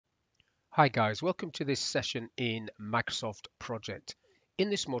Hi guys, welcome to this session in Microsoft Project. In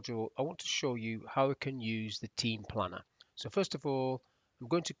this module, I want to show you how we can use the team planner. So first of all, I'm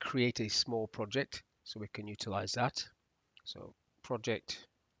going to create a small project so we can utilize that. So project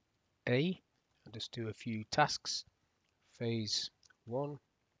A, and just do a few tasks. Phase 1,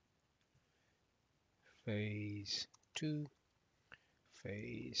 phase 2,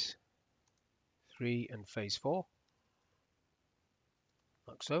 phase 3, and phase 4,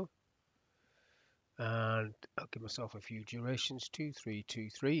 like so. And I'll give myself a few durations, 2, 3, 2,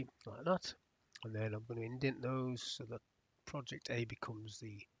 3, like that. And then I'm going to indent those so that project A becomes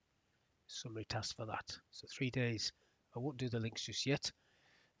the summary task for that. So 3 days. I won't do the links just yet.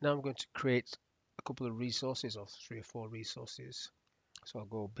 Now I'm going to create a couple of resources, or 3 or 4 resources. So I'll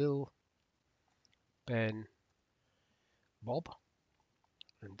go Bill, Ben, Bob,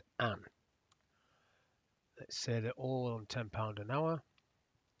 and Anne. Let's say they're all on £10 an hour,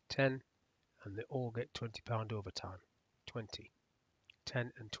 10, and they all get £20 overtime, 20,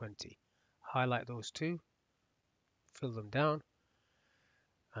 10 and 20. Highlight those two, fill them down,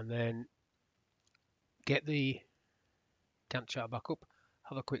 and then get the Gantt chart back up,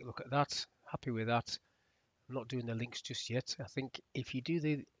 have a quick look at that. Happy with that. I'm not doing the links just yet. I think if you do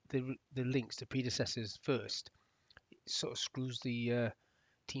the links, the predecessors first, it sort of screws the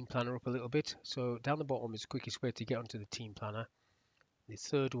team planner up a little bit. So down the bottom is the quickest way to get onto the team planner. The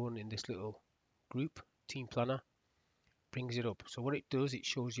third one in this little group, team planner, brings it up. So what it does, it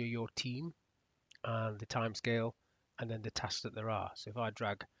shows you your team and the time scale and then the tasks that there are. So if I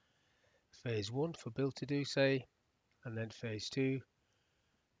drag phase 1 for Bill to do, say, and then phase 2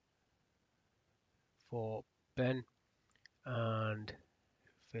 for Ben, and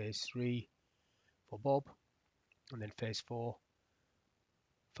phase 3 for Bob, and then phase 4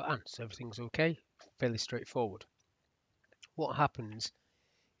 for Anne. So everything's okay, fairly straightforward. What happens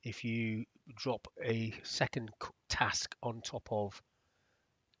if you drop a second task on top of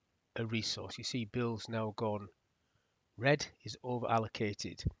a resource? You see Bill's now gone red, is over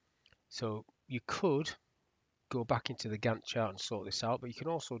allocated. So you could go back into the Gantt chart and sort this out, but you can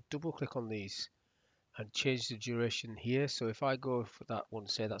also double click on these and change the duration here. So if I go for that one,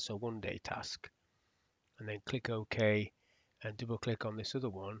 say that's a 1-day task, and then click OK and double click on this other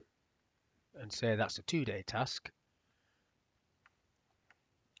one and say that's a 2-day task.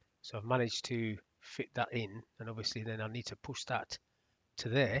 So I've managed to fit that in, and obviously then I need to push that to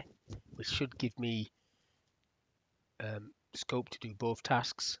there, which should give me scope to do both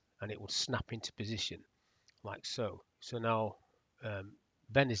tasks, and it will snap into position like so. So now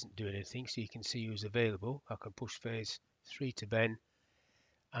Ben isn't doing anything, so you can see who's available. I can push phase 3 to Ben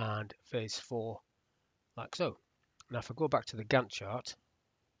and phase 4 like so. Now if I go back to the Gantt chart,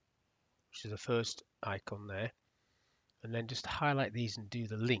 which is the first icon there, and then just highlight these and do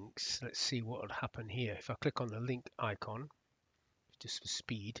the links, let's see what would happen here. If I click on the link icon, just for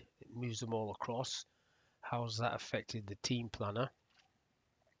speed, it moves them all across. How's that affected the team planner?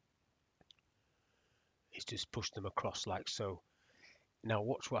 It's just pushed them across like so. Now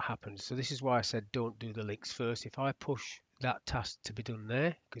watch what happens. So this is why I said don't do the links first. If I push that task to be done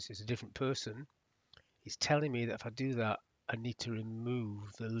there, because it's a different person, it's telling me that if I do that, I need to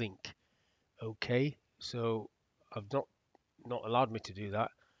remove the link. Okay, so I've not allowed me to do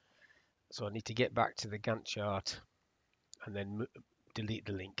that. So I need to get back to the Gantt chart and then delete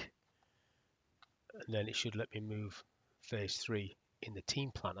the link. And then it should let me move phase 3 in the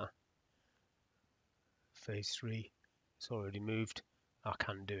team planner. Phase 3, it's already moved. I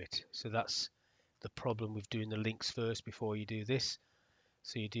can do it. So that's the problem with doing the links first before you do this.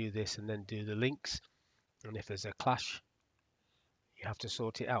 So you do this and then do the links, and if there's a clash, you have to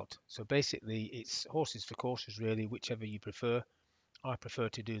sort it out. So basically it's horses for courses really, whichever you prefer. I prefer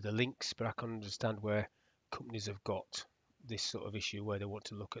to do the links, but I can understand where companies have got this sort of issue where they want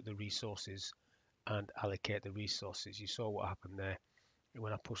to look at the resources and allocate the resources. You saw what happened there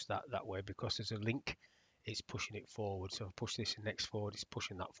when I push that way, because there's a link, it's pushing it forward. So if I push this next forward, it's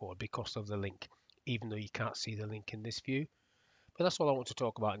pushing that forward because of the link, even though you can't see the link in this view. But that's all I want to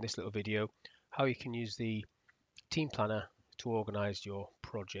talk about in this little video, how you can use the team planner to organize your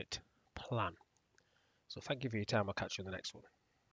project plan. So thank you for your time. I'll catch you in the next one.